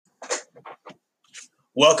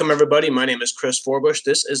Welcome, everybody. My name is Chris Forbush.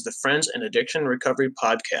 This is the Friends and Addiction Recovery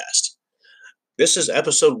Podcast. This is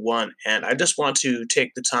episode 1, and I just want to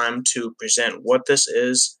take the time to present what this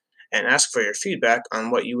is and ask for your feedback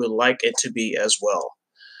on what you would like it to be as well.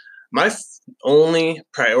 My only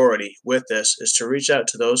priority with this is to reach out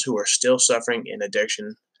to those who are still suffering in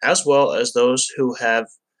addiction, as well as those who have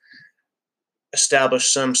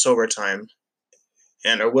established some sober time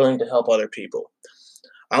and are willing to help other people.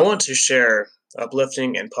 I want to share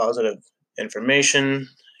uplifting and positive information,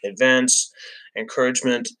 events,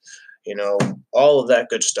 encouragement, you know, all of that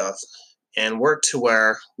good stuff, and work to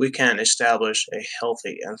where we can establish a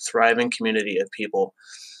healthy and thriving community of people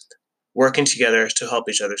working together to help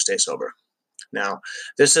each other stay sober. Now,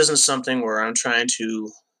 this isn't something where I'm trying to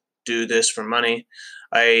do this for money.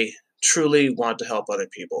 I truly want to help other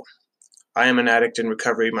people. I am an addict in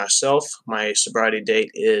recovery myself. My sobriety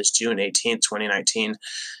date is June 18th, 2019.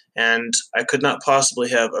 And I could not possibly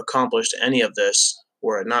have accomplished any of this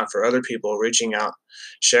were it not for other people reaching out,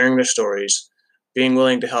 sharing their stories, being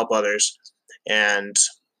willing to help others, and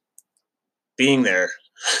being there.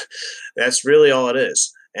 That's really all it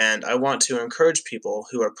is. And I want to encourage people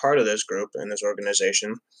who are part of this group and this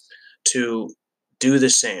organization to do the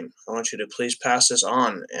same. I want you to please pass this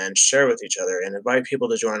on and share with each other and invite people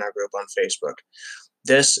to join our group on Facebook.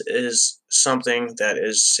 This is something that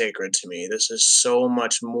is sacred to me. This is so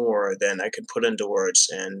much more than I can put into words.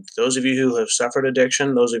 And those of you who have suffered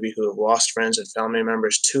addiction, those of you who have lost friends and family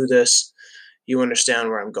members to this, you understand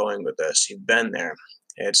where I'm going with this. You've been there.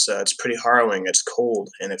 It's pretty harrowing. It's cold,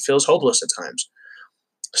 and it feels hopeless at times.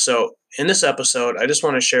 So, in this episode, I just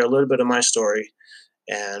want to share a little bit of my story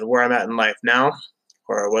and where I'm at in life now,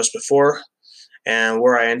 where I was before, and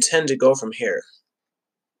where I intend to go from here.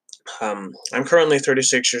 I'm currently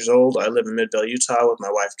 36 years old. I live in Midvale, Utah with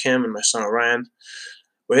my wife Kim and my son Orion.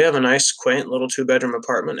 We have a nice, quaint little 2-bedroom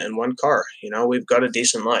apartment and 1 car. We've got a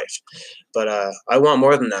decent life. But I want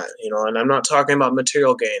more than that, and I'm not talking about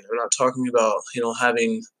material gain. I'm not talking about,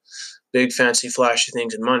 having big, fancy, flashy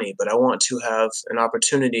things and money, but I want to have an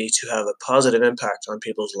opportunity to have a positive impact on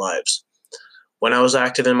people's lives. When I was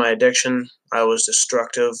active in my addiction, I was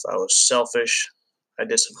destructive. I was selfish. I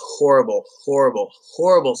did some horrible, horrible,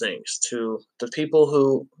 horrible things to the people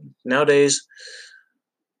who nowadays,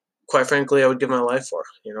 quite frankly, I would give my life for.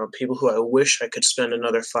 People who I wish I could spend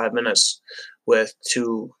another 5 minutes with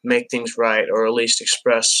to make things right, or at least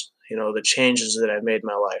express, the changes that I've made in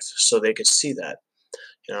my life so they could see that.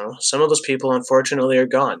 Some of those people, unfortunately, are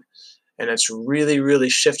gone. And it's really, really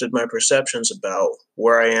shifted my perceptions about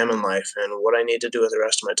where I am in life and what I need to do with the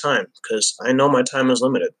rest of my time, because I know my time is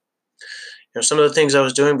limited. Some of the things I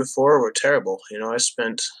was doing before were terrible. I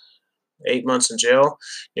spent 8 months in jail,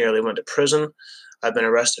 nearly went to prison. I've been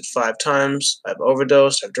arrested 5 times. I've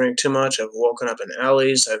overdosed. I've drank too much. I've woken up in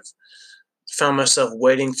alleys. I've found myself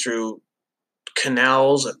wading through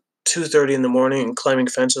canals at 2:30 in the morning and climbing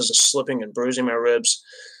fences and slipping and bruising my ribs.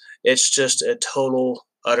 It's just a total,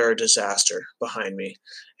 utter disaster behind me.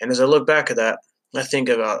 And as I look back at that, I think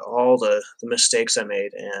about all the mistakes I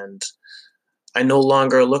made, and I no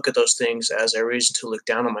longer look at those things as a reason to look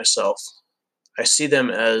down on myself. I see them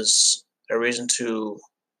as a reason to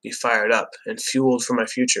be fired up and fueled for my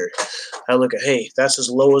future. I look at, hey, that's as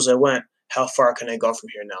low as I went. How far can I go from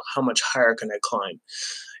here now? How much higher can I climb?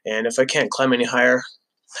 And if I can't climb any higher,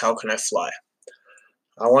 how can I fly?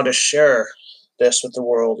 I want to share this with the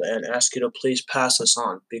world and ask you to please pass this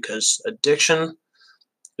on, because addiction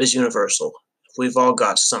is universal. We've all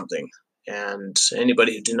got something. And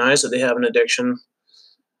anybody who denies that they have an addiction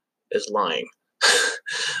is lying.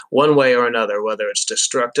 One way or another, whether it's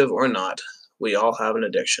destructive or not, we all have an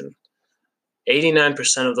addiction.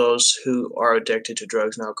 89% of those who are addicted to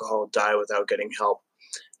drugs and alcohol die without getting help.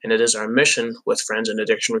 And it is our mission with Friends in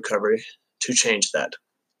Addiction Recovery to change that.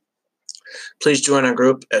 Please join our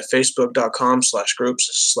group at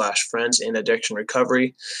facebook.com/groups/friends in addiction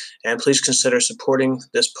recovery. And please consider supporting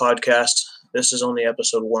this podcast. This is only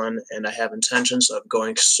episode 1, and I have intentions of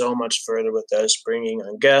going so much further with this, bringing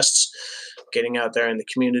on guests, getting out there in the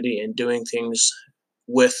community, and doing things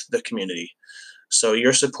with the community. So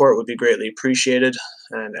your support would be greatly appreciated.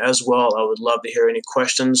 And as well, I would love to hear any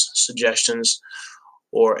questions, suggestions,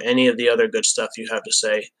 or any of the other good stuff you have to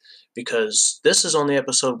say, because this is only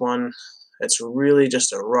episode 1. It's really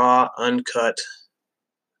just a raw, uncut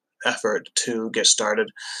effort to get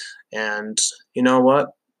started. And you know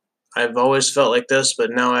what? I've always felt like this,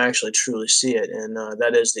 but now I actually truly see it. And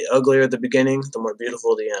that is, the uglier the beginning, the more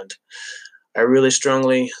beautiful the end. I really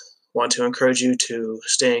strongly want to encourage you to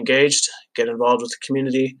stay engaged, get involved with the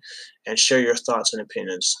community, and share your thoughts and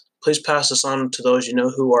opinions. please pass this on to those you know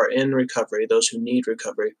who are in recovery, those who need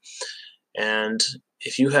recovery. And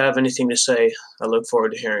if you have anything to say, I look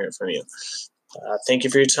forward to hearing it from you. Thank you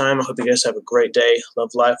for your time. I hope you guys have a great day.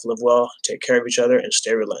 Love life, live well, take care of each other, and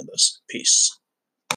stay relentless. Peace.